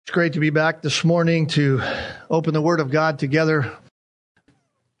It's great to be back this morning to open the Word of God together.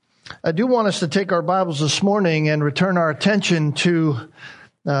 I do want us to take our Bibles this morning and return our attention to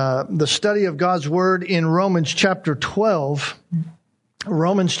the study of God's Word in Romans chapter 12.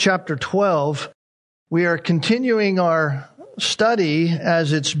 Romans chapter 12. We are continuing our study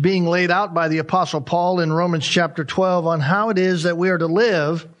as it's being laid out by the Apostle Paul in Romans chapter 12 on how it is that we are to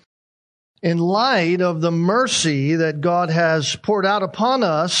live in light of the mercy that God has poured out upon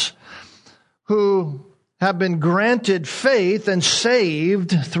us who have been granted faith and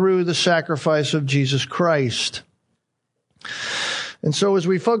saved through the sacrifice of Jesus Christ. And so as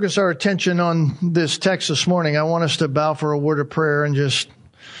we focus our attention on this text this morning, I want us to bow for a word of prayer and just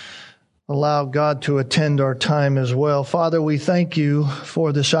allow God to attend our time as well. Father, we thank you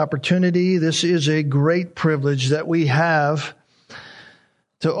for this opportunity. This is a great privilege that we have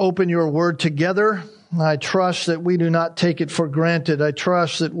to open your word together. I trust that we do not take it for granted. I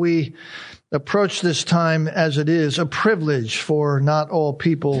trust that we approach this time as it is a privilege, for not all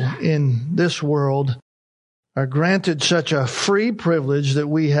people in this world are granted such a free privilege that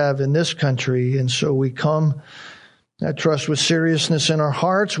we have in this country. And so we come, I trust, with seriousness in our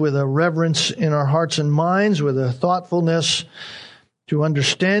hearts, with a reverence in our hearts and minds, with a thoughtfulness to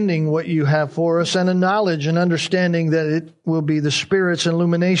understanding what you have for us, and a knowledge and understanding that it will be the Spirit's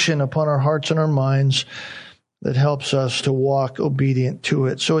illumination upon our hearts and our minds that helps us to walk obedient to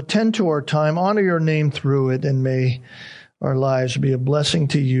it. So attend to our time, honor your name through it, and may our lives be a blessing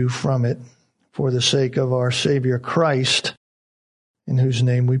to you from it, for the sake of our Savior Christ, in whose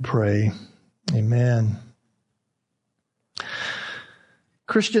name we pray. Amen.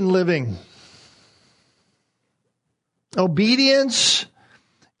 Christian living. Obedience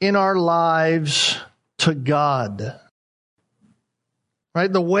in our lives to God. Right?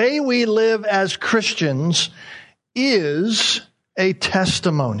 The way we live as Christians is a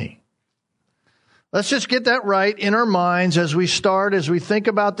testimony. Let's just get that right in our minds as we start, as we think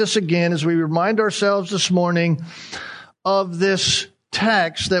about this again, as we remind ourselves this morning of this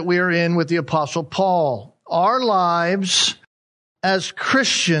text that we are in with the Apostle Paul. Our lives as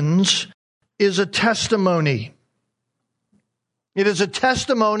Christians is a testimony. It is a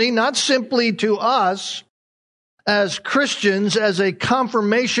testimony not simply to us as Christians, as a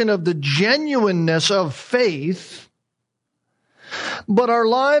confirmation of the genuineness of faith, but our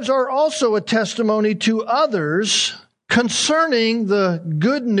lives are also a testimony to others concerning the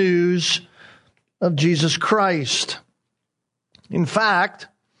good news of Jesus Christ. In fact,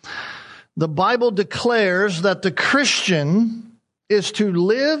 the Bible declares that the Christian is to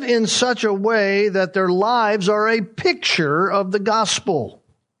live in such a way that their lives are a picture of the gospel.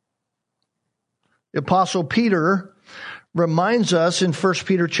 The Apostle Peter reminds us in 1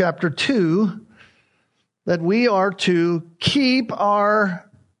 Peter chapter 2 that we are to keep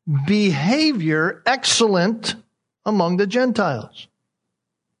our behavior excellent among the Gentiles.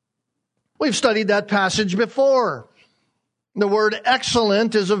 We've studied that passage before. The word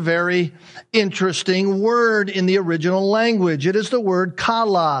excellent is a very interesting word in the original language. It is the word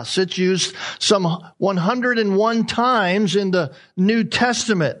kalos. It's used some 101 times in the New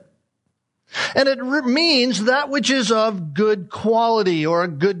Testament. And it means that which is of good quality or a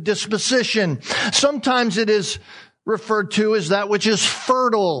good disposition. Sometimes it is referred to as that which is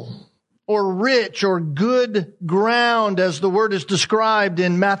fertile or rich or good ground, as the word is described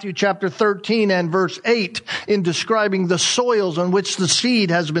in Matthew chapter 13 and verse 8 in describing the soils on which the seed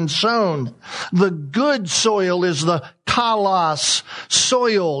has been sown. The good soil is the kalos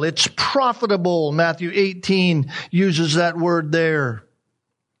soil. It's profitable. Matthew 18 uses that word there.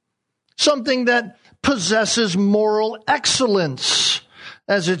 Something that possesses moral excellence,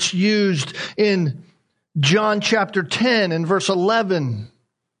 as it's used in John chapter 10 and verse 11.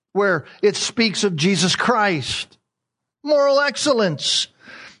 Where it speaks of Jesus Christ. Moral excellence.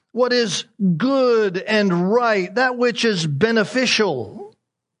 What is good and right. That which is beneficial.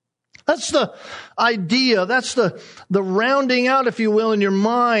 That's the idea. That's the rounding out, if you will, in your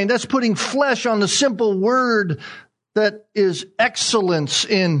mind. That's putting flesh on the simple word that is excellence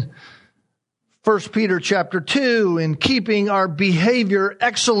in 1 Peter chapter 2, in keeping our behavior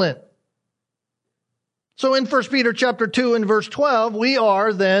excellent. So in 1 Peter chapter 2 and verse 12, we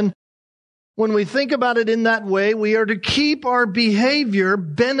are then, when we think about it in that way, we are to keep our behavior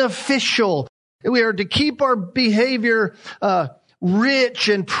beneficial. We are to keep our behavior rich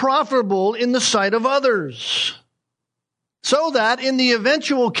and profitable in the sight of others. So that in the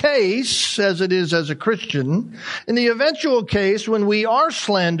eventual case, as it is as a Christian, in the eventual case when we are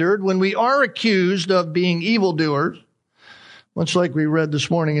slandered, when we are accused of being evildoers, much like we read this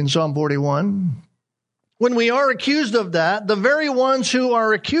morning in Psalm 41, When we are accused of that, the very ones who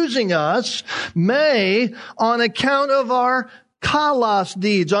are accusing us may, on account of our kalos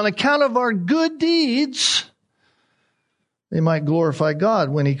deeds, on account of our good deeds, they might glorify God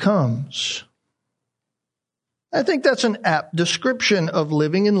when He comes. I think that's an apt description of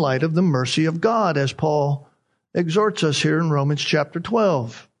living in light of the mercy of God, as Paul exhorts us here in Romans chapter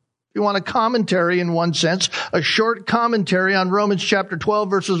 12. If you want a commentary in one sense, a short commentary on Romans chapter 12,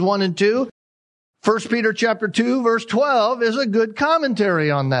 verses 1 and 2, 1 Peter chapter 2, verse 12 is a good commentary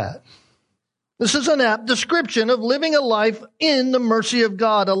on that. This is an apt description of living a life in the mercy of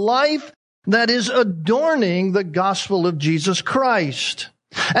God, a life that is adorning the gospel of Jesus Christ.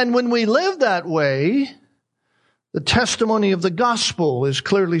 And when we live that way, the testimony of the gospel is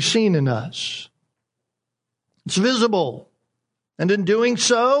clearly seen in us. It's visible. And in doing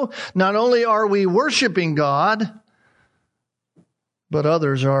so, not only are we worshiping God, but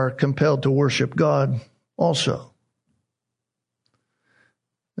others are compelled to worship God also.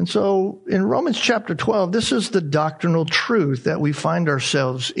 And so in Romans chapter 12, this is the doctrinal truth that we find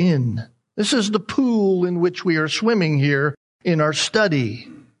ourselves in. This is the pool in which we are swimming here in our study.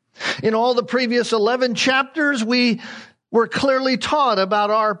 In all the previous 11 chapters, we were clearly taught about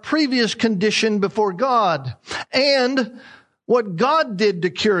our previous condition before God and what God did to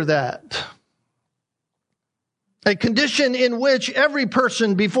cure that. A condition in which every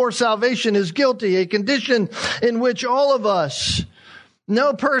person before salvation is guilty. A condition in which all of us,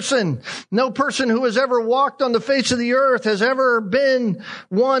 no person who has ever walked on the face of the earth has ever been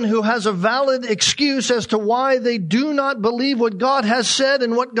one who has a valid excuse as to why they do not believe what God has said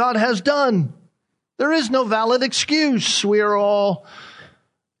and what God has done. There is no valid excuse. We are all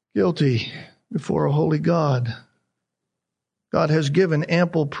guilty before a holy God. God has given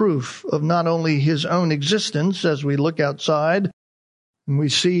ample proof of not only His own existence as we look outside and we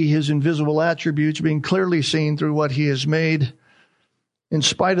see His invisible attributes being clearly seen through what He has made, in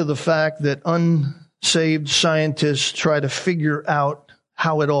spite of the fact that unsaved scientists try to figure out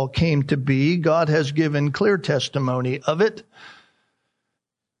how it all came to be, God has given clear testimony of it.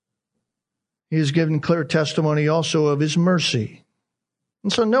 He has given clear testimony also of His mercy.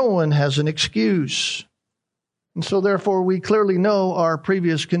 And so no one has an excuse. And so therefore we clearly know our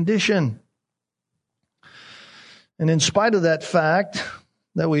previous condition. And in spite of that fact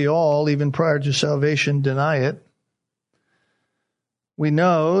that we all, even prior to salvation, deny it, we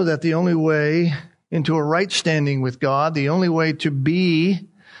know that the only way into a right standing with God, the only way to be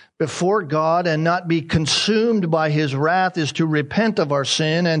before God and not be consumed by His wrath is to repent of our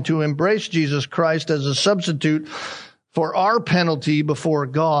sin and to embrace Jesus Christ as a substitute for our penalty before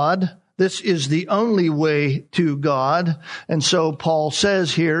God. This is the only way to God. And so Paul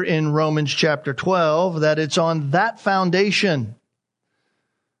says here in Romans chapter 12 that it's on that foundation,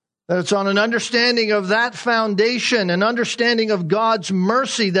 that it's on an understanding of that foundation, an understanding of God's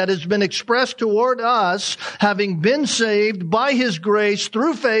mercy that has been expressed toward us, having been saved by His grace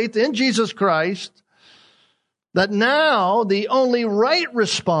through faith in Jesus Christ, that now the only right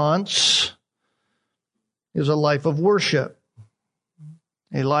response is a life of worship,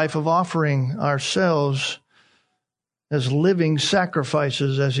 a life of offering ourselves as living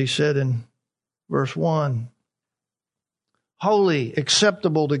sacrifices, as he said in verse 1. Holy,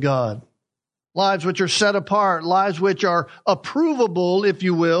 acceptable to God. Lives which are set apart, lives which are approvable, if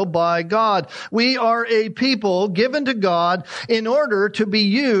you will, by God. We are a people given to God in order to be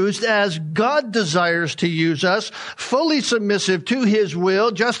used as God desires to use us, fully submissive to His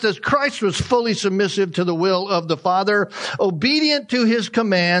will, just as Christ was fully submissive to the will of the Father, obedient to His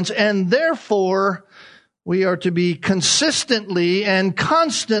commands, and therefore we are to be consistently and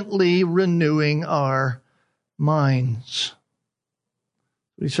constantly renewing our minds.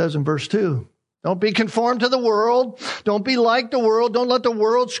 He says in verse 2, don't be conformed to the world. Don't be like the world. Don't let the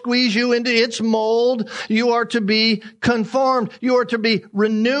world squeeze you into its mold. You are to be conformed. You are to be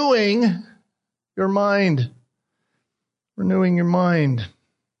renewing your mind. Renewing your mind.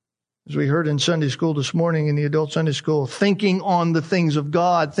 As we heard in Sunday school this morning in the adult Sunday school, thinking on the things of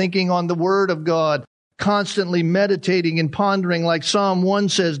God, thinking on the Word of God, constantly meditating and pondering, like Psalm 1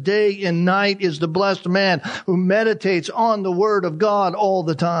 says, day and night is the blessed man who meditates on the Word of God all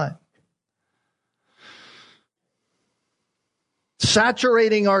the time.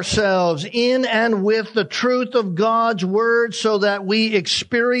 Saturating ourselves in and with the truth of God's Word so that we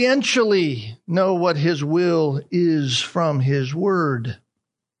experientially know what His will is from His Word.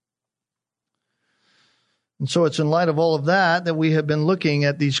 And so it's in light of all of that that we have been looking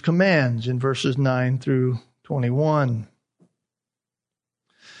at these commands in verses 9 through 21.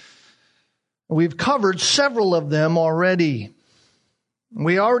 We've covered several of them already.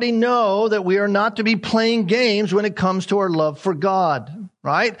 We already know that we are not to be playing games when it comes to our love for God,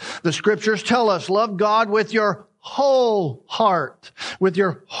 right? The scriptures tell us, love God with your whole heart, with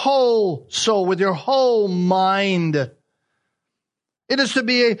your whole soul, with your whole mind. It is to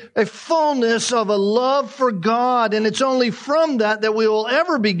be a fullness of a love for God, and it's only from that we will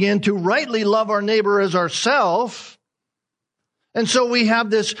ever begin to rightly love our neighbor as ourselves. And so we have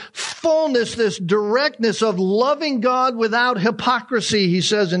this fullness, this directness of loving God without hypocrisy, he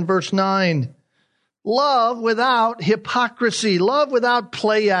says in verse 9. Love without hypocrisy, love without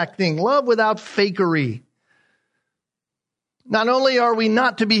play acting, love without fakery. Not only are we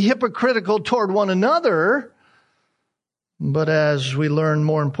not to be hypocritical toward one another, but as we learn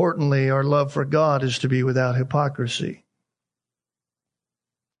more importantly, our love for God is to be without hypocrisy.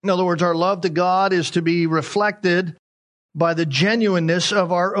 In other words, our love to God is to be reflected by the genuineness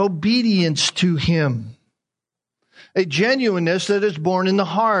of our obedience to Him. A genuineness that is born in the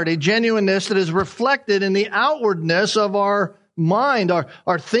heart, a genuineness that is reflected in the outwardness of our mind,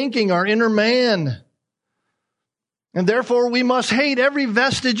 our thinking, our inner man. And therefore we must hate every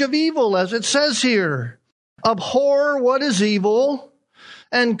vestige of evil, as it says here. Abhor what is evil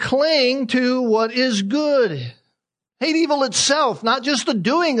and cling to what is good. Hate evil itself, not just the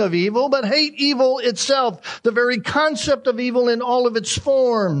doing of evil, but hate evil itself, the very concept of evil in all of its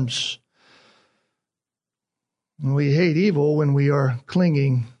forms. And we hate evil when we are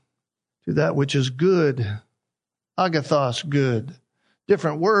clinging to that which is good. Agathos, good.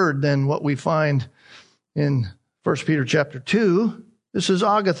 Different word than what we find in 1 Peter chapter 2. This is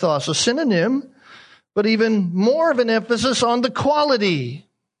agathos, a synonym, but even more of an emphasis on the quality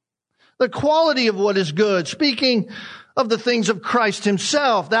of what is good. Speaking of the things of Christ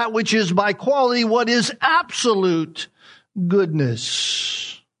Himself, that which is by quality what is absolute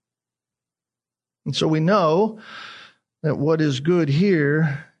goodness. And so we know that what is good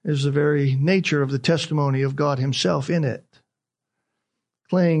here is the very nature of the testimony of God Himself in it.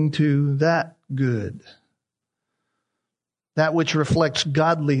 Cling to that good, that which reflects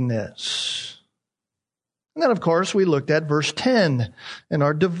godliness. And then, of course, we looked at verse 10 and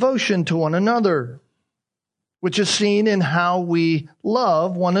our devotion to one another, which is seen in how we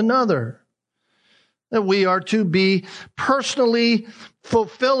love one another. That we are to be personally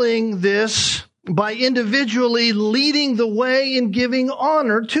fulfilling this by individually leading the way in giving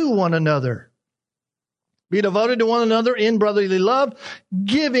honor to one another. Be devoted to one another in brotherly love,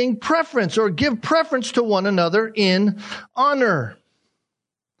 giving preference or give preference to one another in honor.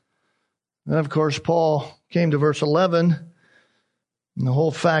 And of course, Paul came to verse 11, and the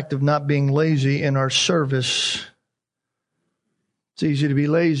whole fact of not being lazy in our service. It's easy to be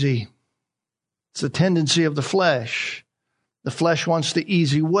lazy. It's the tendency of the flesh. The flesh wants the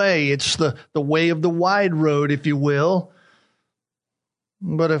easy way. It's the way of the wide road, if you will.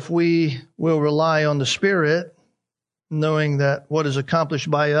 But if we will rely on the Spirit, knowing that what is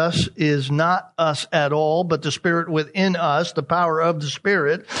accomplished by us is not us at all, but the Spirit within us, the power of the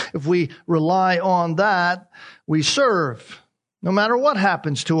Spirit, if we rely on that, we serve. No matter what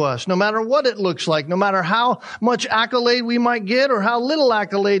happens to us, no matter what it looks like, no matter how much accolade we might get or how little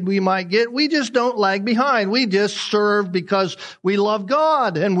accolade we might get, we just don't lag behind. We just serve because we love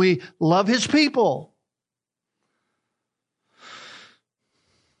God and we love His people.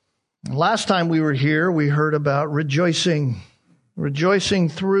 Last time we were here, we heard about rejoicing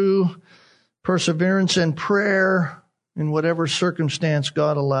through perseverance and prayer in whatever circumstance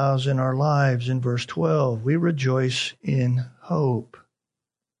God allows in our lives. In verse 12, we rejoice in hope.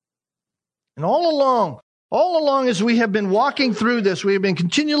 And all along as we have been walking through this, we have been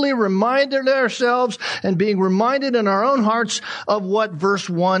continually reminded ourselves and being reminded in our own hearts of what verse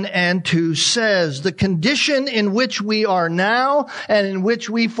 1 and 2 says. The condition in which we are now and in which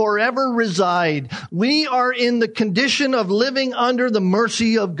we forever reside. We are in the condition of living under the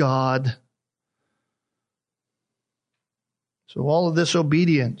mercy of God. So all of this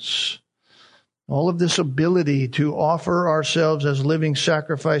obedience, all of this ability to offer ourselves as living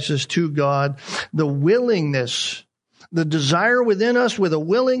sacrifices to God, the willingness, the desire within us with a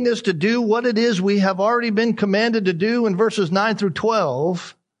willingness to do what it is we have already been commanded to do in verses 9 through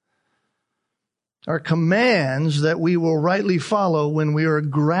 12, are commands that we will rightly follow when we are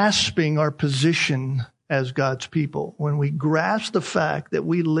grasping our position as God's people, when we grasp the fact that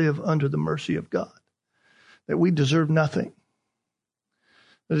we live under the mercy of God, that we deserve nothing.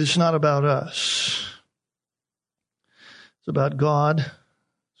 That it's not about us. It's about God.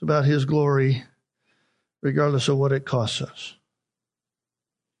 It's about His glory, regardless of what it costs us.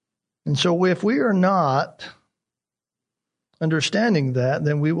 And so if we are not understanding that,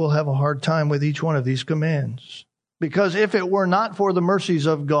 then we will have a hard time with each one of these commands. Because if it were not for the mercies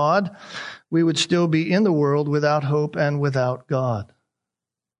of God, we would still be in the world without hope and without God.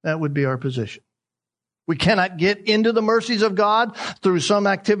 That would be our position. We cannot get into the mercies of God through some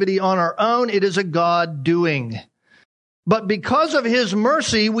activity on our own. It is a God doing. But because of His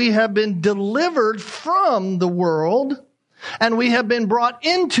mercy, we have been delivered from the world, and we have been brought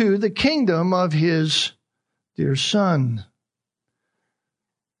into the kingdom of His dear Son.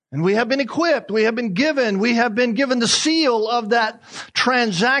 And we have been equipped, we have been given the seal of that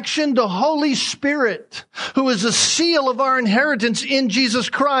transaction, the Holy Spirit, who is the seal of our inheritance in Jesus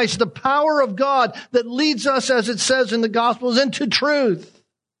Christ, the power of God that leads us, as it says in the Gospels, into truth,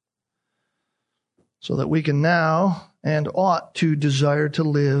 so that we can now and ought to desire to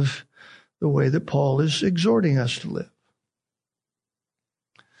live the way that Paul is exhorting us to live.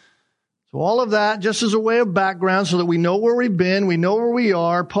 So all of that, just as a way of background, so that we know where we've been, we know where we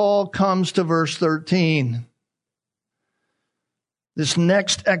are, Paul comes to verse 13. This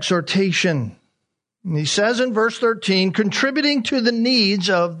next exhortation. And he says in verse 13, contributing to the needs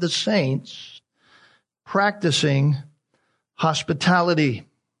of the saints, practicing hospitality.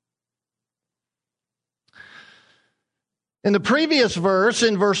 In the previous verse,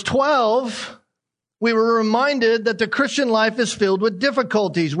 in verse 12, we were reminded that the Christian life is filled with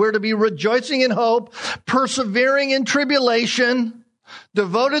difficulties. We're to be rejoicing in hope, persevering in tribulation,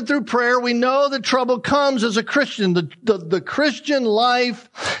 devoted through prayer. We know that trouble comes as a Christian. The Christian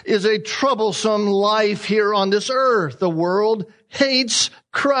life is a troublesome life here on this earth. The world hates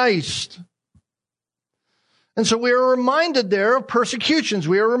Christ. And so we are reminded there of persecutions.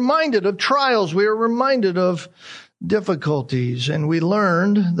 We are reminded of trials. We are reminded of difficulties, and we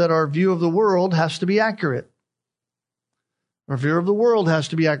learned that our view of the world has to be accurate. Our view of the world has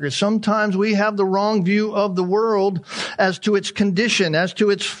to be accurate. Sometimes we have the wrong view of the world as to its condition, as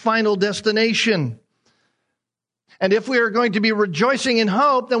to its final destination. And if we are going to be rejoicing in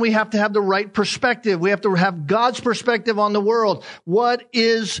hope, then we have to have the right perspective. We have to have God's perspective on the world. What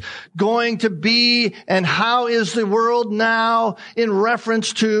is going to be and how is the world now in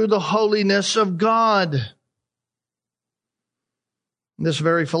reference to the holiness of God? This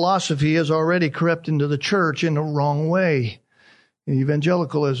very philosophy has already crept into the church in the wrong way, in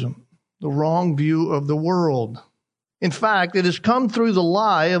evangelicalism, the wrong view of the world. In fact, it has come through the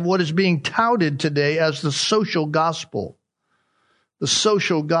lie of what is being touted today as the social gospel. The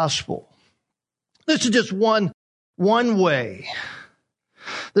social gospel. This is just one way.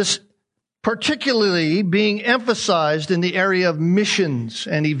 This particularly being emphasized in the area of missions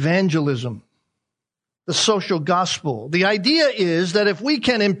and evangelism. The social gospel. The idea is that if we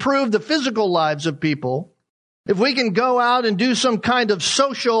can improve the physical lives of people, if we can go out and do some kind of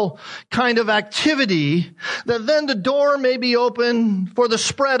social kind of activity, that then the door may be open for the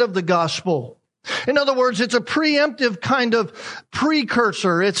spread of the gospel. In other words, it's a preemptive kind of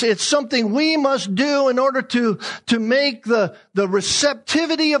precursor. It's something we must do in order to make the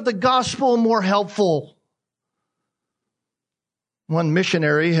receptivity of the gospel more helpful. One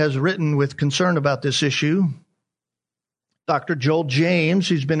missionary has written with concern about this issue. Dr. Joel James,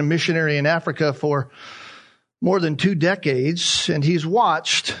 he's been a missionary in Africa for more than 2 decades, and he's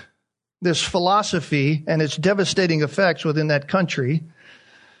watched this philosophy and its devastating effects within that country,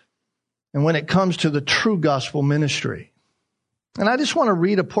 and when it comes to the true gospel ministry. And I just want to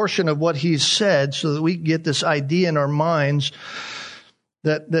read a portion of what he's said so that we can get this idea in our minds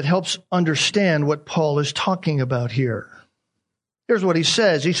that helps understand what Paul is talking about here. Here's what he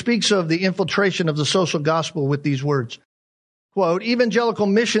says. He speaks of the infiltration of the social gospel with these words. Quote, evangelical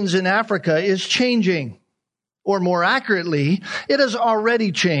missions in Africa is changing, or more accurately, it has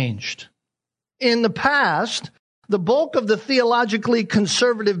already changed. In the past, the bulk of the theologically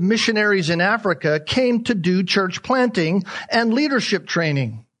conservative missionaries in Africa came to do church planting and leadership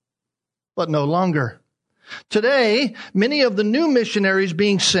training, but no longer. Today, many of the new missionaries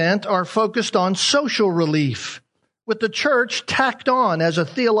being sent are focused on social relief, with the church tacked on as a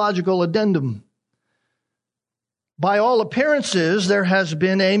theological addendum. By all appearances, there has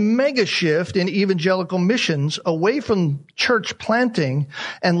been a mega shift in evangelical missions away from church planting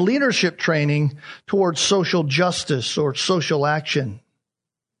and leadership training towards social justice or social action.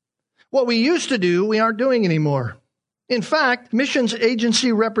 What we used to do, we aren't doing anymore. In fact, missions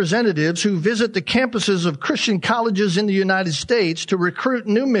agency representatives who visit the campuses of Christian colleges in the United States to recruit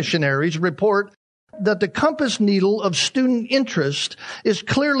new missionaries report that the compass needle of student interest is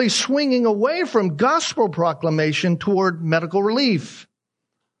clearly swinging away from gospel proclamation toward medical relief,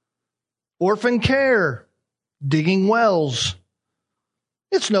 orphan care, digging wells,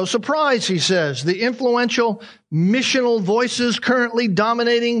 It's no surprise, he says, the influential missional voices currently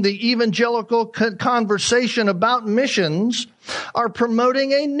dominating the evangelical conversation about missions are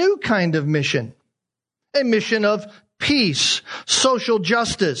promoting a new kind of mission, a mission of peace, social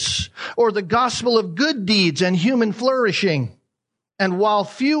justice, or the gospel of good deeds and human flourishing. And while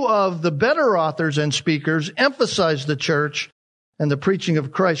few of the better authors and speakers emphasize the church and the preaching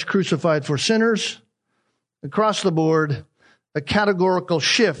of Christ crucified for sinners, across the board, a categorical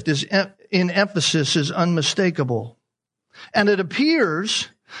shift in emphasis is unmistakable. And it appears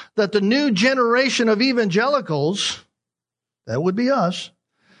that the new generation of evangelicals, that would be us,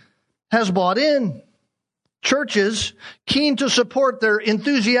 has bought in. Churches, keen to support their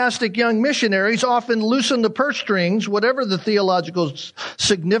enthusiastic young missionaries, often loosen the purse strings, whatever the theological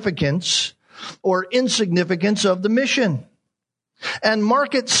significance or insignificance of the mission. And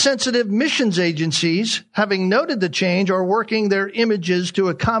market-sensitive missions agencies, having noted the change, are working their images to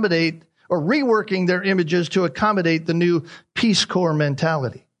accommodate, or reworking their images to accommodate the new Peace Corps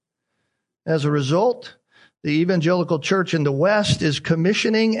mentality. As a result, the evangelical church in the West is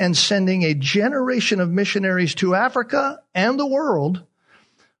commissioning and sending a generation of missionaries to Africa and the world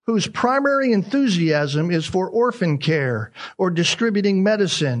whose primary enthusiasm is for orphan care or distributing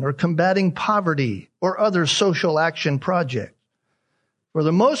medicine or combating poverty or other social action projects. For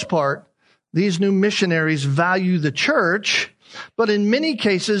the most part, these new missionaries value the church, but in many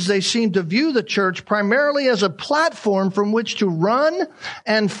cases they seem to view the church primarily as a platform from which to run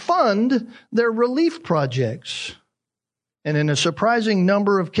and fund their relief projects. And in a surprising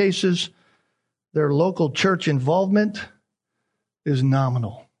number of cases, their local church involvement is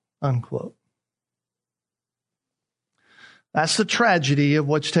nominal, unquote. That's the tragedy of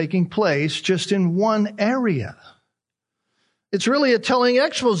what's taking place just in one area. It's really a telling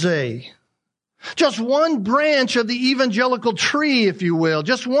expose. Just one branch of the evangelical tree, if you will.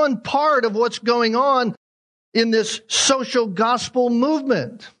 Just one part of what's going on in this social gospel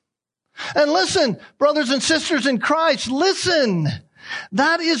movement. And listen, brothers and sisters in Christ, listen.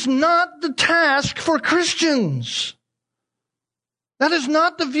 That is not the task for Christians. That is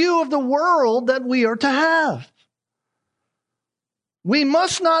not the view of the world that we are to have. We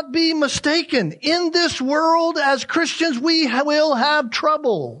must not be mistaken. In this world, as Christians, we will have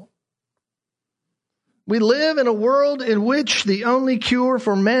trouble. We live in a world in which the only cure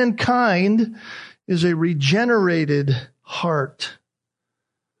for mankind is a regenerated heart.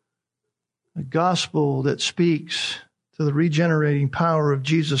 A gospel that speaks to the regenerating power of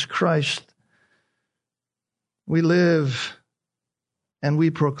Jesus Christ. We live and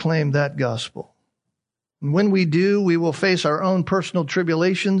we proclaim that gospel. And when we do, we will face our own personal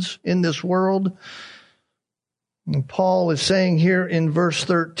tribulations in this world. And Paul is saying here in verse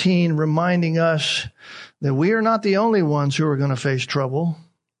 13, reminding us that we are not the only ones who are going to face trouble.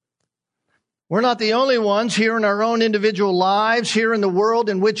 We're not the only ones here in our own individual lives, here in the world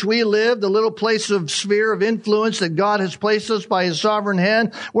in which we live, the little place of sphere of influence that God has placed us by His sovereign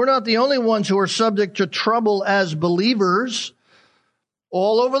hand. We're not the only ones who are subject to trouble as believers.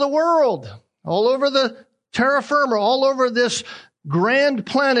 All over the world, all over the terra firma, all over this grand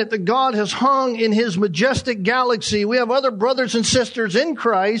planet that God has hung in His majestic galaxy, we have other brothers and sisters in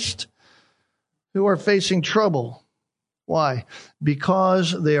Christ who are facing trouble. Why?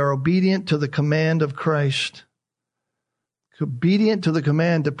 Because they are obedient to the command of Christ. Obedient to the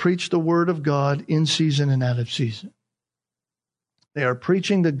command to preach the word of God in season and out of season. They are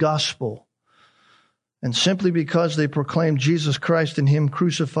preaching the gospel. And simply because they proclaim Jesus Christ and Him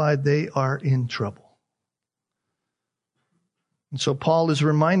crucified, they are in trouble. And so Paul is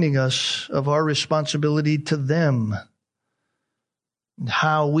reminding us of our responsibility to them and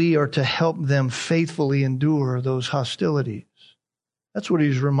how we are to help them faithfully endure those hostilities. That's what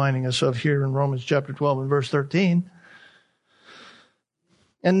he's reminding us of here in Romans chapter 12 and verse 13.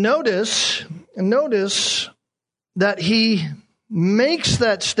 And notice that he makes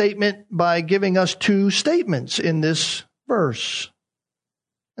that statement by giving us two statements in this verse.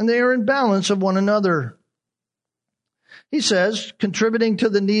 And they are in balance of one another. He says, contributing to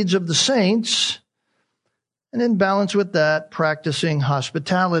the needs of the saints, and in balance with that, practicing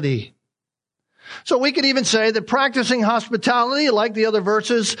hospitality. So we could even say that practicing hospitality, like the other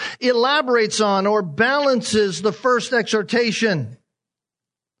verses, elaborates on or balances the first exhortation.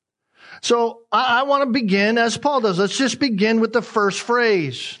 So I want to begin as Paul does. Let's just begin with the first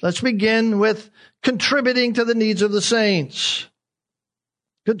phrase. Let's begin with contributing to the needs of the saints.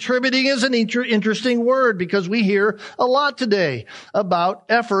 Contributing is an interesting word because we hear a lot today about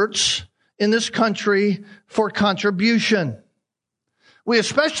efforts in this country for contribution. We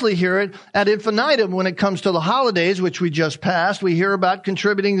especially hear it ad infinitum when it comes to the holidays, which we just passed. We hear about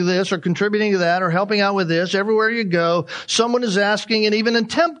contributing to this or contributing to that or helping out with this. Everywhere you go, someone is asking and even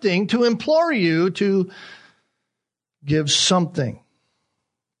attempting to implore you to give something.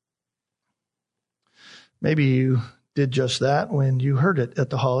 Maybe you did just that when you heard it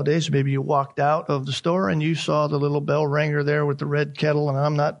at the holidays. Maybe you walked out of the store and you saw the little bell ringer there with the red kettle. And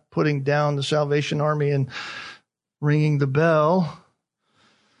I'm not putting down the Salvation Army and ringing the bell.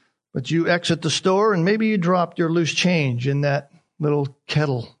 But you exit the store and maybe you dropped your loose change in that little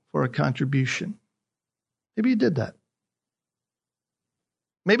kettle for a contribution. Maybe you did that.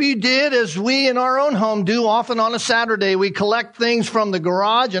 Maybe you did as we in our own home do often on a Saturday. We collect things from the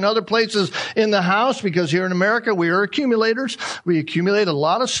garage and other places in the house because here in America we are accumulators. We accumulate a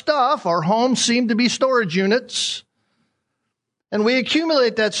lot of stuff. Our homes seem to be storage units. And we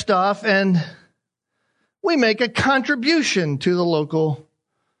accumulate that stuff and we make a contribution to the local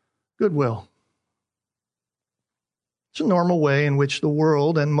Goodwill. It's a normal way in which the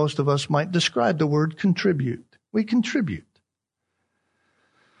world and most of us might describe the word contribute. We contribute.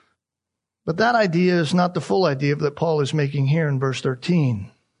 But that idea is not the full idea that Paul is making here in verse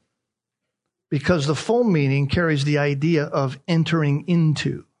 13. Because the full meaning carries the idea of entering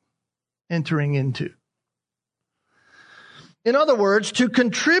into. Entering into. In other words, to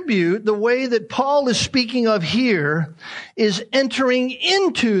contribute, the way that Paul is speaking of here, is entering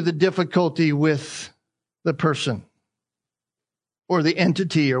into the difficulty with the person or the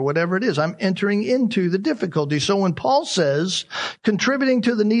entity or whatever it is. I'm entering into the difficulty. So when Paul says contributing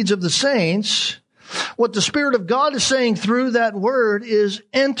to the needs of the saints, what the Spirit of God is saying through that word is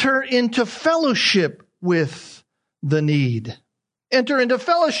enter into fellowship with the need. Enter into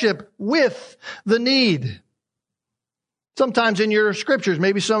fellowship with the need. Sometimes in your scriptures,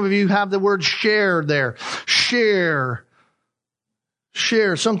 maybe some of you have the word share there. Share.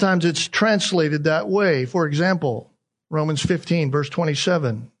 Share. Sometimes it's translated that way. For example, Romans 15, verse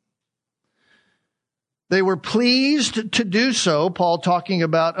 27. They were pleased to do so, Paul talking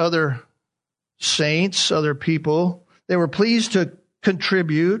about other saints, other people. They were pleased to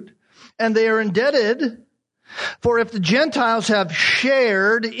contribute, and they are indebted. For if the Gentiles have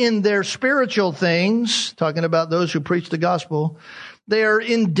shared in their spiritual things, talking about those who preach the gospel, they are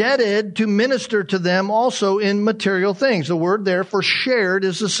indebted to minister to them also in material things. The word there for shared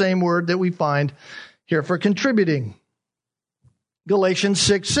is the same word that we find here for contributing. Galatians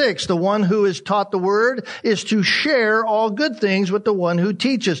 6:6, the one who is taught the word is to share all good things with the one who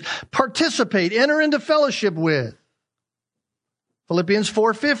teaches. Participate, enter into fellowship with. Philippians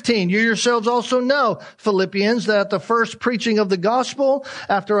 4:15, you yourselves also know, Philippians, that at the first preaching of the gospel,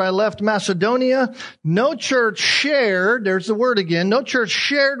 after I left Macedonia, no church shared, there's the word again, no church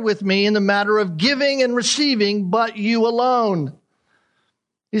shared with me in the matter of giving and receiving, but you alone.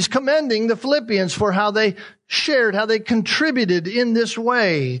 He's commending the Philippians for how they shared, how they contributed in this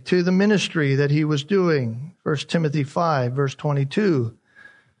way to the ministry that he was doing. 1 Timothy 5, verse 22,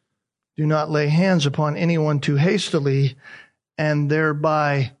 do not lay hands upon anyone too hastily, and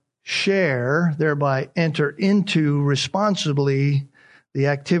thereby thereby enter into responsibly the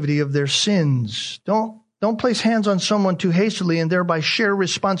activity of their sins. Don't place hands on someone too hastily and thereby share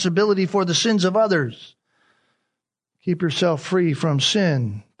responsibility for the sins of others. Keep yourself free from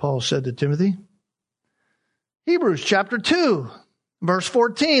sin, Paul said to Timothy. Hebrews chapter 2. Verse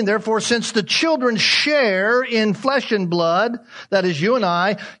 14, therefore, since the children share in flesh and blood, that is you and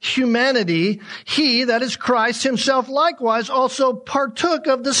I, humanity, he, that is Christ himself, likewise also partook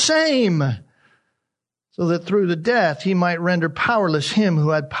of the same, so that through the death he might render powerless him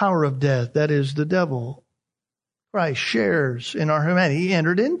who had power of death, that is the devil. Christ shares in our humanity. He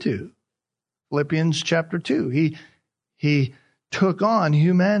entered into Philippians chapter 2. He took on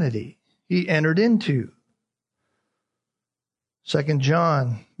humanity. He entered into 2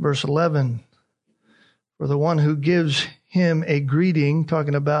 John, verse 11, for the one who gives him a greeting,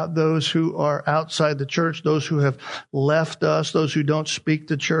 talking about those who are outside the church, those who have left us, those who don't speak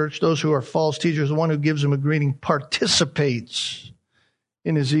the church, those who are false teachers, the one who gives him a greeting participates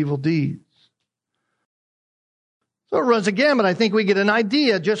in his evil deeds. So it runs a gamut. I think we get an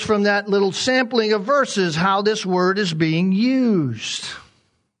idea just from that little sampling of verses how this word is being used.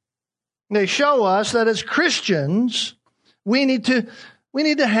 They show us that as Christians, we need to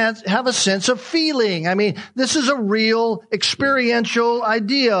have a sense of feeling. I mean, this is a real experiential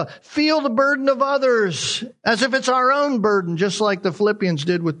idea. Feel the burden of others as if it's our own burden, just like the Philippians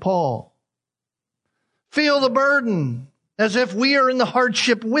did with Paul. Feel the burden as if we are in the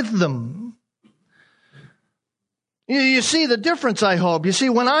hardship with them. You see the difference, I hope. You see,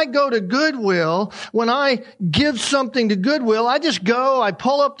 when I go to Goodwill, when I give something to Goodwill, I just go, I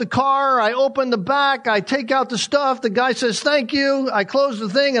pull up the car, I open the back, I take out the stuff, the guy says, thank you, I close the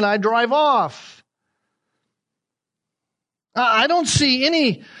thing, and I drive off. I don't see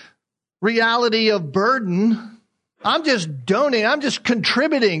any reality of burden. I'm just donating, I'm just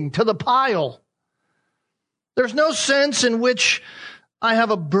contributing to the pile. There's no sense in which I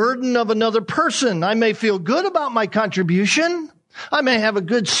have a burden of another person. I may feel good about my contribution. I may have a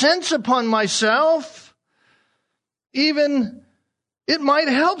good sense upon myself. Even it might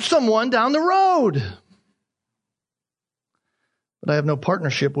help someone down the road. But I have no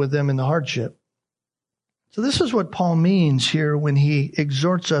partnership with them in the hardship. So this is what Paul means here when he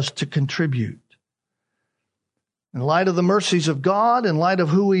exhorts us to contribute. In light of the mercies of God, in light of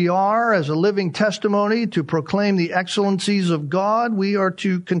who we are as a living testimony to proclaim the excellencies of God, we are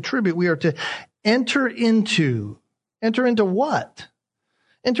to contribute. We are to enter into what?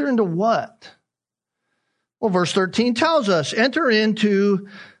 Enter into what? Well, verse 13 tells us, enter into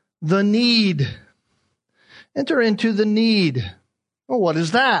the need. Enter into the need. Well, what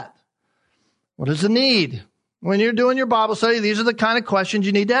is that? What is the need? When you're doing your Bible study, these are the kind of questions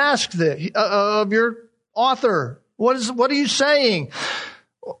you need to ask of your author. What are you saying?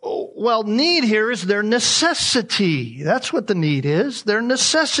 Well, need here is their necessity. That's what the need is, their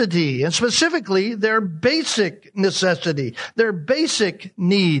necessity. And specifically, their basic necessity, their basic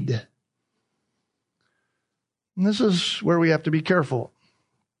need. And this is where we have to be careful.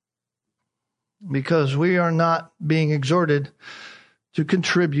 Because we are not being exhorted to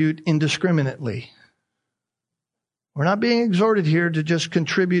contribute indiscriminately. We're not being exhorted here to just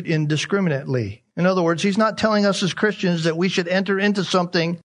contribute indiscriminately. In other words, he's not telling us as Christians that we should enter into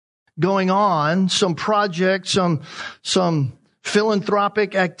something going on, some project, some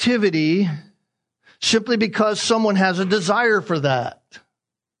philanthropic activity, simply because someone has a desire for that.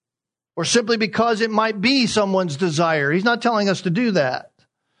 Or simply because it might be someone's desire. He's not telling us to do that.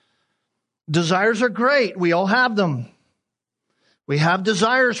 Desires are great. We all have them. We have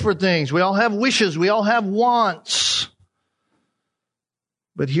desires for things. We all have wishes. We all have wants.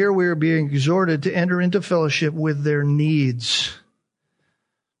 But here we are being exhorted to enter into fellowship with their needs.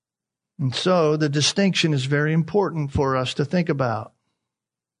 And so the distinction is very important for us to think about.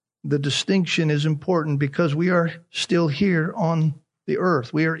 The distinction is important because we are still here on the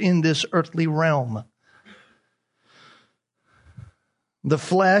earth. We are in this earthly realm. The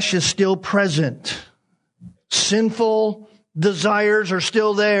flesh is still present. Sinful desires are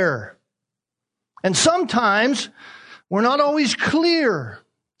still there. And sometimes we're not always clear.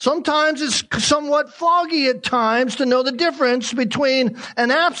 Sometimes it's somewhat foggy at times to know the difference between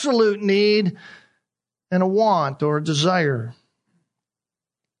an absolute need and a want or a desire.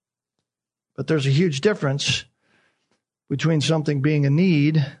 But there's a huge difference between something being a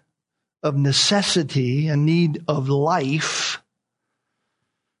need of necessity, a need of life,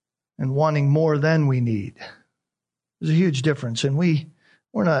 and wanting more than we need. There's a huge difference, and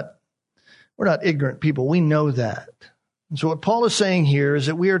we're not ignorant people. We know that. And so what Paul is saying here is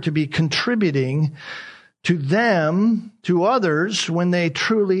that we are to be contributing to them, to others, when they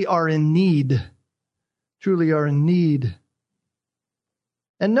truly are in need. Truly are in need.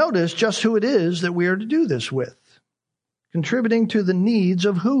 And notice just who it is that we are to do this with. Contributing to the needs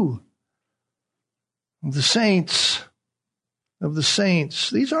of who? Of the saints. Of the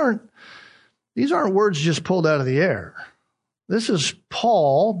saints. These aren't words just pulled out of the air. This is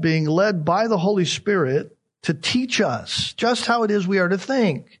Paul being led by the Holy Spirit to teach us just how it is we are to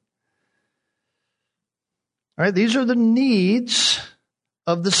think. All right, these are the needs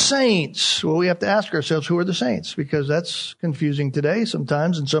of the saints. Well, we have to ask ourselves, who are the saints? Because that's confusing today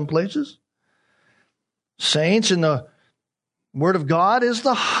sometimes in some places. Saints in the Word of God is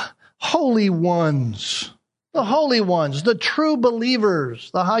the holy ones. The holy ones, the true believers,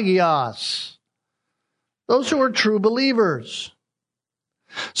 the hagios. Those who are true believers.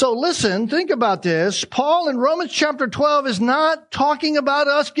 So listen, think about this. Paul in Romans chapter 12 is not talking about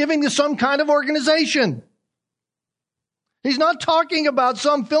us giving to some kind of organization. He's not talking about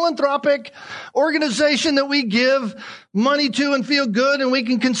some philanthropic organization that we give money to and feel good and we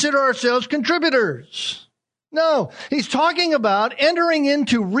can consider ourselves contributors. No, he's talking about entering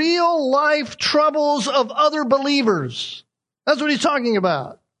into real life troubles of other believers. That's what he's talking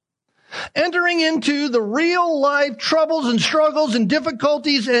about. Entering into the real life troubles and struggles and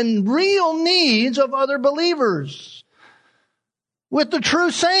difficulties and real needs of other believers. With the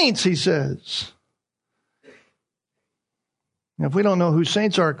true saints, he says. If we don't know who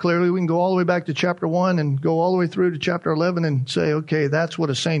saints are clearly, we can go all the way back to chapter 1 and go all the way through to chapter 11 and say, okay, that's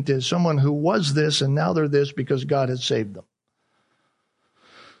what a saint is. Someone who was this and now they're this because God has saved them.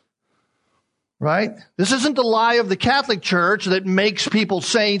 Right? This isn't the lie of the Catholic Church that makes people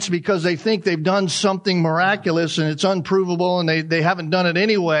saints because they think they've done something miraculous and it's unprovable and they haven't done it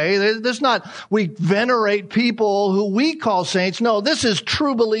anyway. This is not, we venerate people who we call saints. No, this is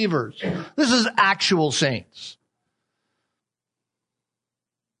true believers. This is actual saints.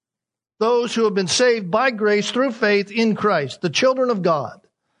 Those who have been saved by grace through faith in Christ, the children of God.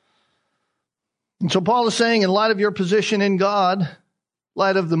 And so Paul is saying, in light of your position in God, in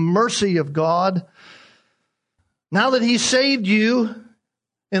light of the mercy of God, now that He saved you,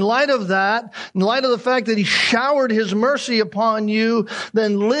 in light of that, in light of the fact that He showered His mercy upon you,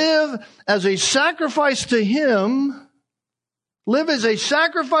 then live as a sacrifice to Him. Live as a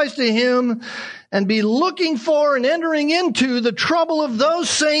sacrifice to Him and be looking for and entering into the trouble of those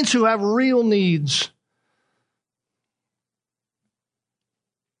saints who have real needs.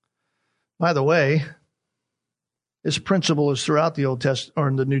 By the way, this principle is throughout the Old Testament or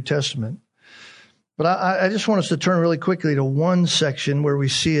in the New Testament. But I just want us to turn really quickly to one section where we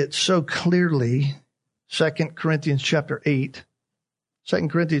see it so clearly. 2 Corinthians chapter 8. 2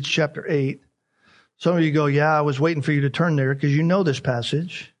 Corinthians chapter 8. Some of you go, yeah, I was waiting for you to turn there because you know this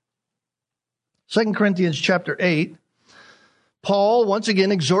passage. 2 Corinthians chapter 8. Paul, once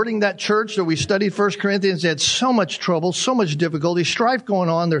again, exhorting that church that we studied 1 Corinthians. They had so much trouble, so much difficulty, strife going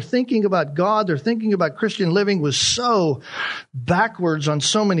on. They're thinking about God. They're thinking about Christian living was so backwards on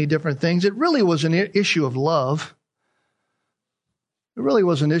so many different things. It really was an issue of love. It really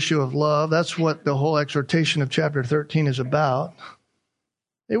was an issue of love. That's what the whole exhortation of chapter 13 is about.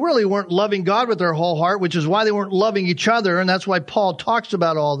 They really weren't loving God with their whole heart, which is why they weren't loving each other, and that's why Paul talks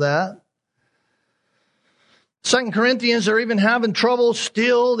about all that. 2 Corinthians, they're even having trouble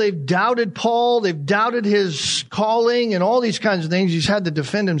still. They've doubted Paul. They've doubted his calling and all these kinds of things. He's had to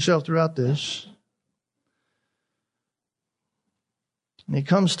defend himself throughout this. And he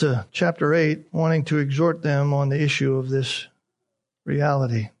comes to chapter 8 wanting to exhort them on the issue of this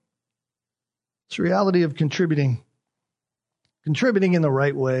reality. It's the reality of contributing in the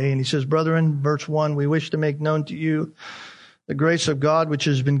right way. And he says, brethren, verse 1, we wish to make known to you the grace of God which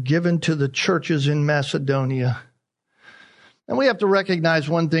has been given to the churches in Macedonia. And we have to recognize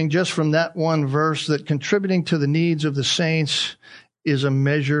one thing just from that one verse, that contributing to the needs of the saints is a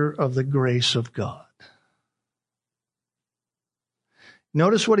measure of the grace of God.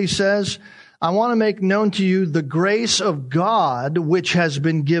 Notice what he says. I want to make known to you the grace of God which has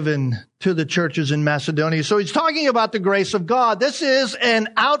been given to the churches in Macedonia. So he's talking about the grace of God. This is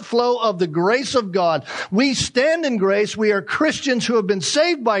an outflow of the grace of God. We stand in grace. We are Christians who have been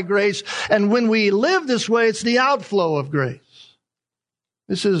saved by grace. And when we live this way, it's the outflow of grace.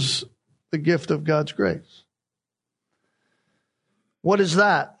 This is the gift of God's grace. What is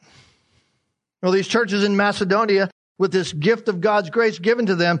that? Well, these churches in Macedonia, with this gift of God's grace given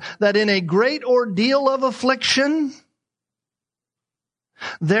to them, that in a great ordeal of affliction,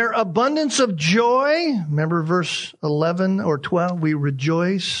 their abundance of joy, remember verse 11 or 12, we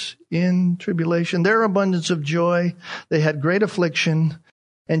rejoice in tribulation. Their abundance of joy, they had great affliction,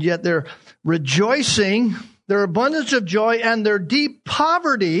 and yet their rejoicing, their abundance of joy, and their deep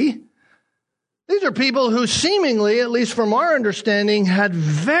poverty. These are people who seemingly, at least from our understanding, had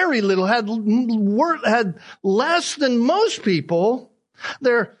very little, had less than most people.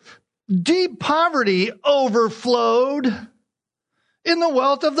 Their deep poverty overflowed in the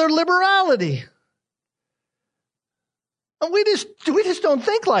wealth of their liberality. And we just don't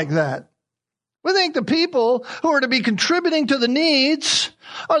think like that. We think the people who are to be contributing to the needs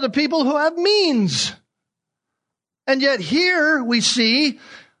are the people who have means. And yet here we see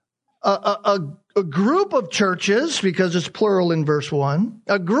a group of churches, because it's plural in verse 1,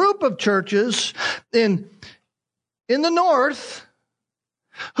 a group of churches in the north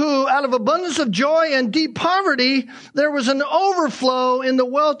who, out of abundance of joy and deep poverty, there was an overflow in the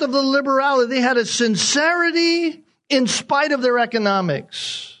wealth of the liberality. They had a sincerity in spite of their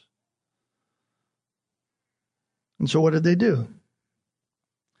economics. And so what did they do?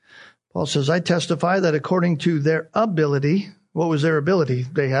 Paul says, I testify that according to their ability. What was their ability?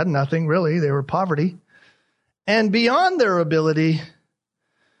 They had nothing, really. They were poverty. And beyond their ability,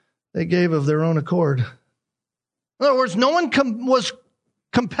 they gave of their own accord. In other words, no one was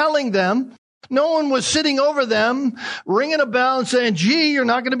compelling them. No one was sitting over them, ringing a bell and saying, gee, you're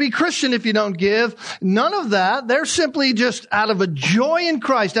not going to be Christian if you don't give. None of that. They're simply just out of a joy in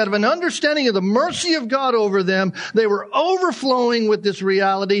Christ, out of an understanding of the mercy of God over them. They were overflowing with this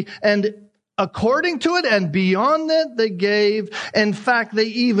reality, and according to it and beyond it they gave. In fact, they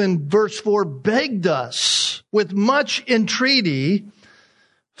even, verse 4, begged us with much entreaty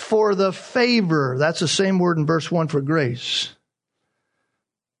for the favor. That's the same word in verse 1 for grace.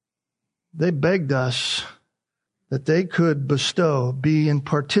 They begged us that they could be in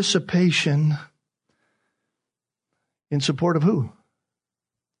participation in support of who?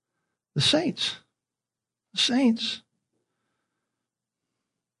 The saints. The saints.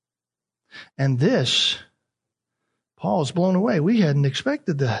 And this, Paul's blown away. We hadn't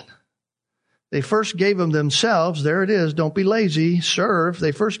expected that. They first gave them themselves. There it is. Don't be lazy. Serve.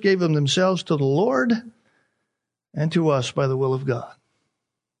 They first gave them themselves to the Lord and to us by the will of God.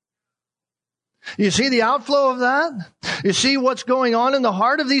 You see the outflow of that? You see what's going on in the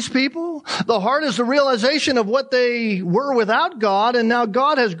heart of these people? The heart is the realization of what they were without God, and now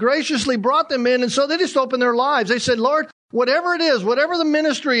God has graciously brought them in, and so they just opened their lives. They said, Lord, whatever it is, whatever the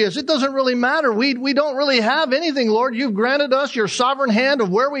ministry is, it doesn't really matter. We don't really have anything, Lord. You've granted us your sovereign hand of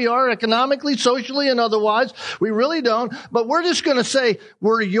where we are economically, socially, and otherwise. We really don't. But we're just going to say,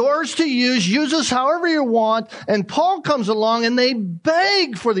 we're yours to use. Use us however you want. And Paul comes along and they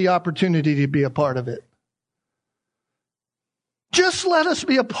beg for the opportunity to be a part of it. Just let us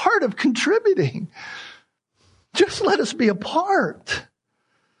be a part of contributing. Just let us be a part.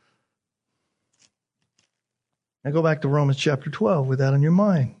 Now go back to Romans chapter 12 with that on your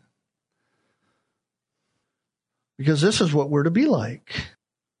mind. Because this is what we're to be like.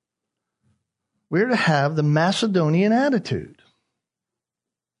 We're to have the Macedonian attitude.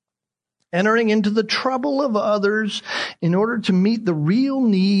 Entering into the trouble of others in order to meet the real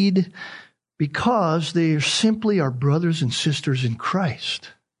need because they are simply our brothers and sisters in Christ.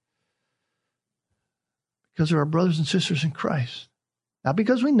 Because they're our brothers and sisters in Christ. Not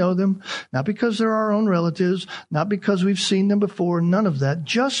because we know them, not because they're our own relatives, not because we've seen them before, none of that.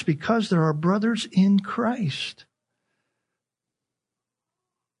 Just because they're our brothers in Christ.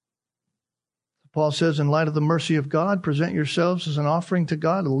 Paul says, in light of the mercy of God, present yourselves as an offering to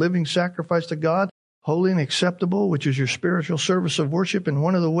God, a living sacrifice to God, holy and acceptable, which is your spiritual service of worship. And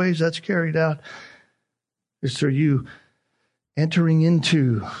one of the ways that's carried out is through you entering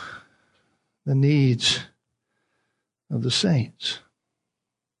into the needs of the saints.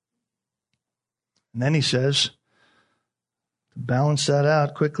 And then he says, to balance that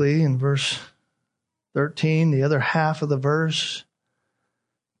out quickly in verse 13, the other half of the verse,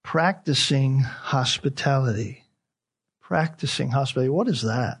 practicing hospitality. Practicing hospitality. What is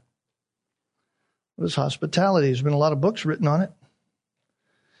that? What is hospitality? There's been a lot of books written on it.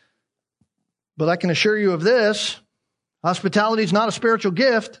 But I can assure you of this, hospitality is not a spiritual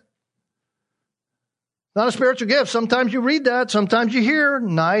gift. Not a spiritual gift. Sometimes you read that. Sometimes you hear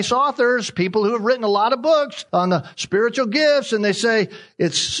nice authors, people who have written a lot of books on the spiritual gifts, and they say,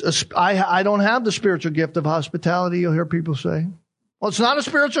 I don't have the spiritual gift of hospitality, you'll hear people say. Well, it's not a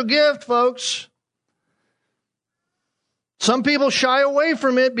spiritual gift, folks. Some people shy away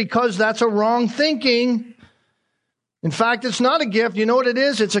from it because that's a wrong thinking. In fact, it's not a gift. You know what it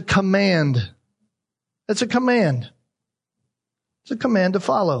is? It's a command. It's a command. It's a command to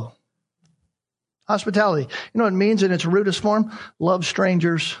follow. Hospitality. You know what it means in its rudest form? Love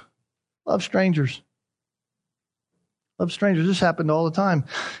strangers. Love strangers. Love strangers. This happened all the time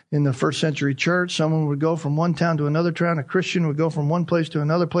in the first century church. Someone would go from one town to another town. A Christian would go from one place to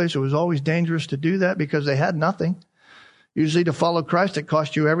another place. It was always dangerous to do that because they had nothing. Usually to follow Christ, it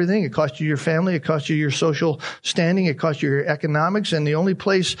cost you everything. It cost you your family. It cost you your social standing. It cost you your economics. And the only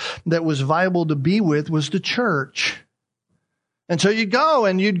place that was viable to be with was the church. And so you'd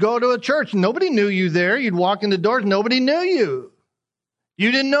go to a church. Nobody knew you there. You'd walk in the doors. Nobody knew you.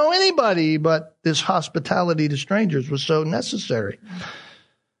 You didn't know anybody, but this hospitality to strangers was so necessary.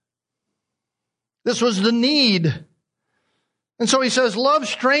 This was the need. And so he says, love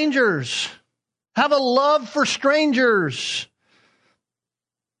strangers. Have a love for strangers.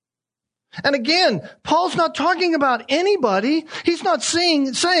 And again, Paul's not talking about anybody. He's not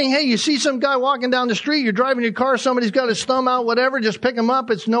saying, hey, you see some guy walking down the street, you're driving your car, somebody's got his thumb out, whatever, just pick him up.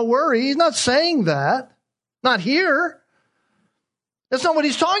 It's no worry. He's not saying that. Not here. That's not what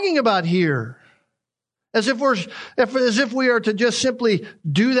he's talking about here. As if we are to just simply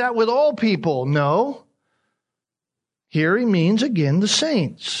do that with all people. No. Here he means, again, the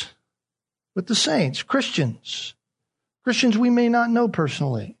saints. With the saints, Christians. Christians we may not know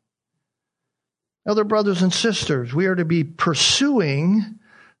personally. Other brothers and sisters, we are to be pursuing,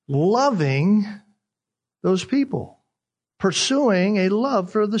 loving those people. Pursuing a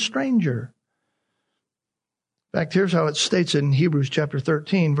love for the stranger. In fact, here's how it states in Hebrews chapter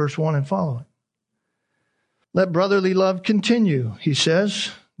 13, verse 1 and following. Let brotherly love continue, he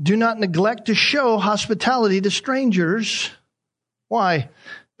says. Do not neglect to show hospitality to strangers. Why?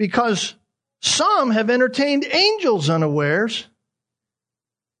 Because some have entertained angels unawares.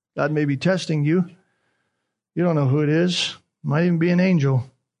 God may be testing you. You don't know who it is. Might even be an angel.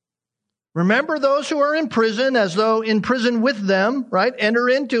 Remember those who are in prison as though in prison with them, right? Enter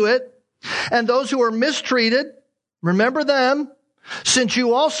into it. And those who are mistreated, remember them, since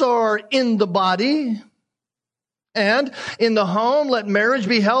you also are in the body. And in the home, let marriage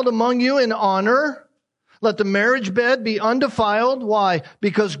be held among you in honor. Let the marriage bed be undefiled. Why?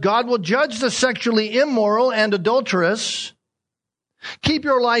 Because God will judge the sexually immoral and adulterous. Keep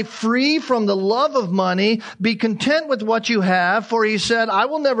your life free from the love of money. Be content with what you have, for he said, I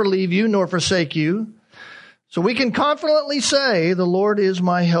will never leave you nor forsake you. So we can confidently say, the Lord is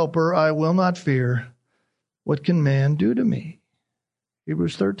my helper. I will not fear. What can man do to me?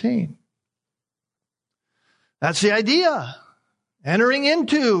 Hebrews 13. That's the idea. Entering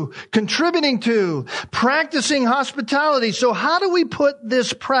into, contributing to, practicing hospitality. So how do we put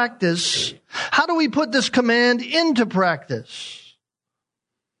this practice, how do we put this command into practice?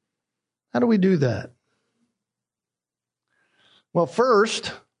 How do we do that? Well,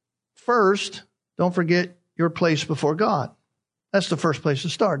 first, don't forget your place before God. That's the first place to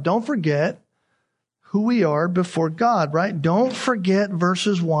start. Don't forget who we are before God, right? Don't forget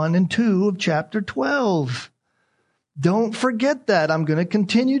verses 1 and 2 of chapter 12. Don't forget that. I'm going to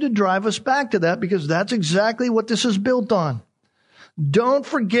continue to drive us back to that because that's exactly what this is built on. Don't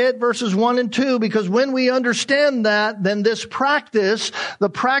forget verses 1 and 2, because when we understand that, then this practice, the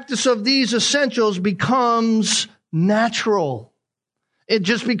practice of these essentials, becomes natural. It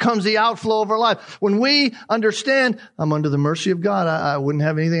just becomes the outflow of our life. When we understand, I'm under the mercy of God. I wouldn't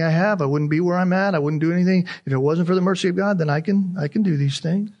have anything I have. I wouldn't be where I'm at. I wouldn't do anything. If it wasn't for the mercy of God, then I can do these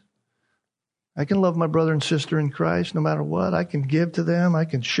things. I can love my brother and sister in Christ no matter what. I can give to them. I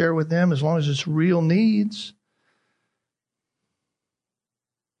can share with them as long as it's real needs.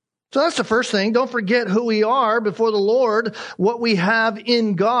 So that's the first thing. Don't forget who we are before the Lord, what we have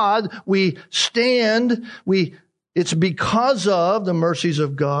in God. We stand. It's because of the mercies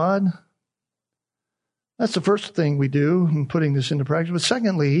of God. That's the first thing we do in putting this into practice. But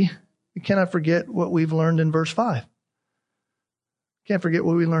secondly, we cannot forget what we've learned in verse 5. Can't forget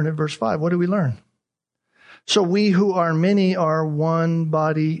what we learned in verse 5. What do we learn? So we who are many are one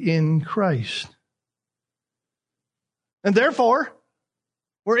body in Christ. And therefore,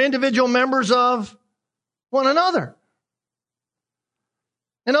 we're individual members of one another.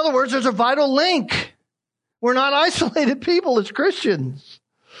 In other words, there's a vital link. We're not isolated people as Christians.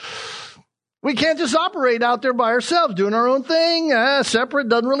 We can't just operate out there by ourselves, doing our own thing, separate,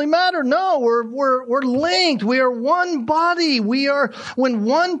 doesn't really matter. No, we're linked. We are one body. When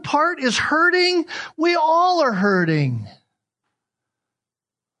one part is hurting, we all are hurting.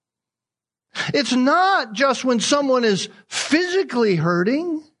 It's not just when someone is physically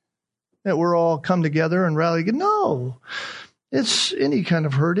hurting that we're all come together and rally. No, it's any kind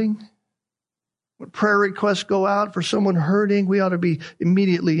of hurting. When prayer requests go out for someone hurting, we ought to be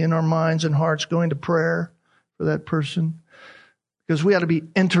immediately in our minds and hearts going to prayer for that person. Because we ought to be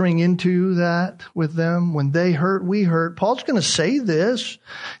entering into that with them. When they hurt, we hurt. Paul's going to say this.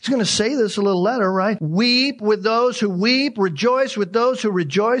 He's going to say this in a little letter, right? Weep with those who weep, rejoice with those who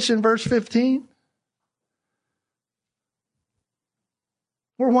rejoice in verse 15.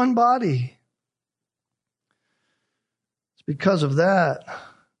 We're one body. It's because of that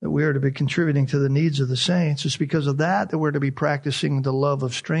we are to be contributing to the needs of the saints. It's because of that we're to be practicing the love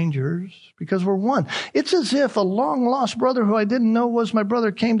of strangers, because we're one. It's as if a long-lost brother who I didn't know was my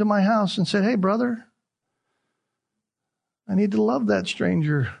brother came to my house and said, hey, brother, I need to love that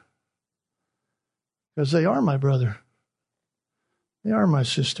stranger because they are my brother. They are my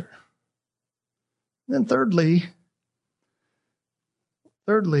sister. And then thirdly,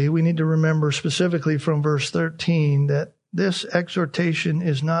 we need to remember specifically from verse 13 that this exhortation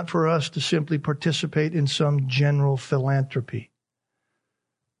is not for us to simply participate in some general philanthropy.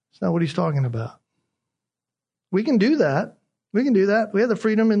 It's not what he's talking about. We can do that. We can do that. We have the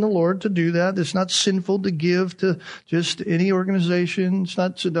freedom in the Lord to do that. It's not sinful to give to just any organization. It's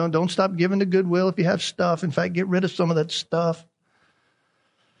not, so don't stop giving to Goodwill if you have stuff. In fact, get rid of some of that stuff.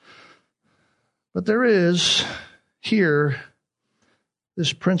 But there is here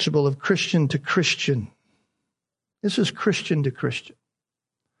this principle of Christian to Christian. This is Christian to Christian.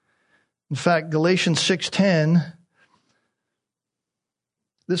 In fact, Galatians 6:10,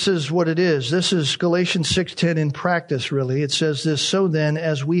 this is what it is. This is Galatians 6:10 in practice, really. It says this, so then,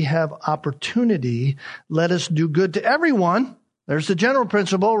 as we have opportunity, let us do good to everyone. There's the general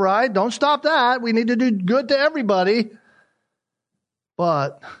principle, right? Don't stop that. We need to do good to everybody.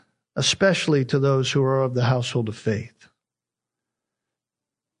 but especially to those who are of the household of faith.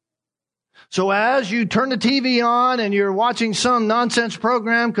 So as you turn the TV on and you're watching some nonsense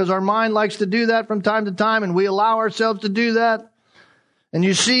program, because our mind likes to do that from time to time, and we allow ourselves to do that, and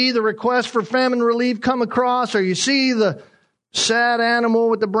you see the request for famine relief come across, or you see the sad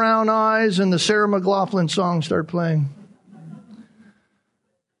animal with the brown eyes and the Sarah McLachlan song start playing,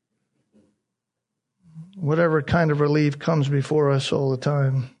 whatever kind of relief comes before us all the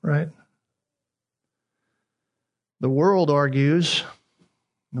time, right? The world argues,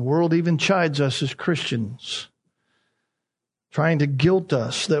 the world even chides us as Christians, trying to guilt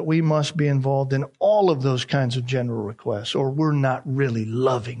us that we must be involved in all of those kinds of general requests, or we're not really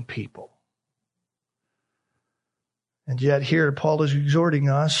loving people. And yet here Paul is exhorting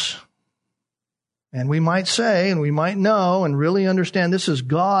us, and we might say, and we might know, and really understand this is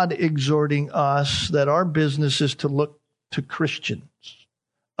God exhorting us, that our business is to look to Christians,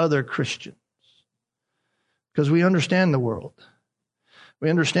 other Christians, because we understand the world. We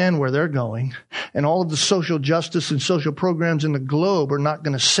understand where they're going, and all of the social justice and social programs in the globe are not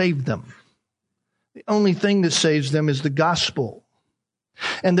going to save them. The only thing that saves them is the gospel.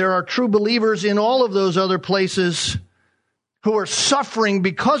 And there are true believers in all of those other places who are suffering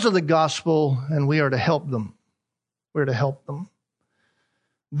because of the gospel, and we are to help them. We're to help them.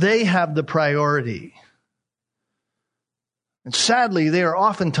 They have the priority. And sadly, they are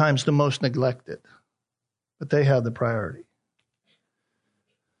oftentimes the most neglected, but they have the priority.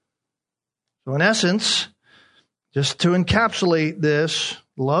 So in essence, just to encapsulate this,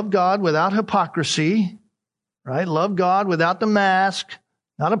 love God without hypocrisy, right? Love God without the mask,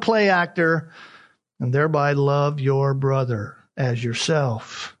 not a play actor, and thereby love your brother as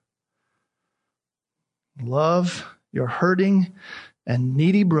yourself. Love your hurting and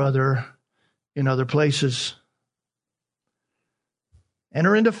needy brother in other places.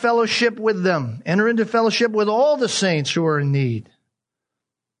 Enter into fellowship with them. Enter into fellowship with all the saints who are in need.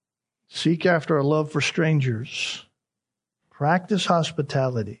 Seek after a love for strangers. Practice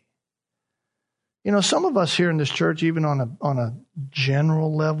hospitality. You know, some of us here in this church, even on a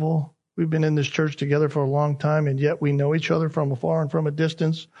general level, we've been in this church together for a long time, and yet we know each other from afar and from a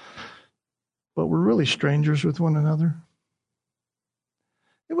distance, but we're really strangers with one another.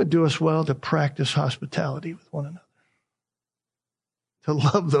 It would do us well to practice hospitality with one another, to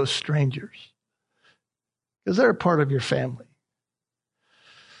love those strangers, because they're a part of your family.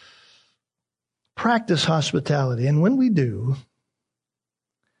 Practice hospitality. And when we do,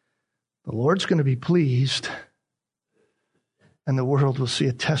 the Lord's going to be pleased, and the world will see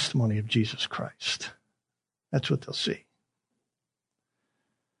a testimony of Jesus Christ. That's what they'll see.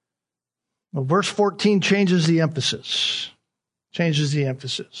 Well, verse 14 changes the emphasis. Changes the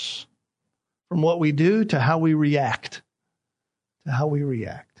emphasis from what we do to how we react. To how we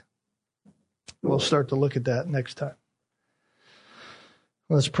react. We'll start to look at that next time.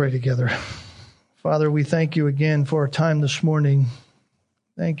 Let's pray together. Father, we thank you again for our time this morning.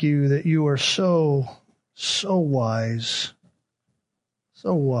 Thank you that you are so wise.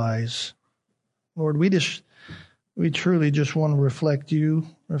 So wise. Lord, we truly just want to reflect you,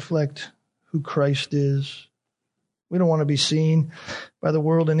 reflect who Christ is. We don't want to be seen by the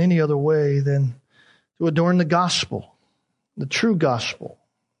world in any other way than to adorn the gospel, the true gospel.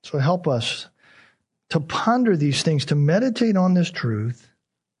 So help us to ponder these things, to meditate on this truth,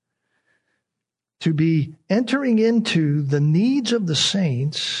 to be entering into the needs of the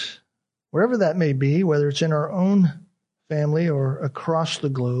saints, wherever that may be, whether it's in our own family or across the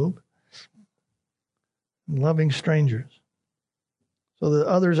globe, and loving strangers, so that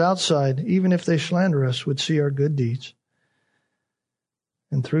others outside, even if they slander us, would see our good deeds,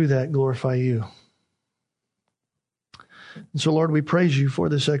 and through that glorify you. And so, Lord, we praise you for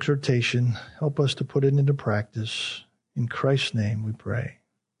this exhortation. Help us to put it into practice. In Christ's name we pray.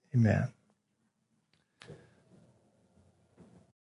 Amen.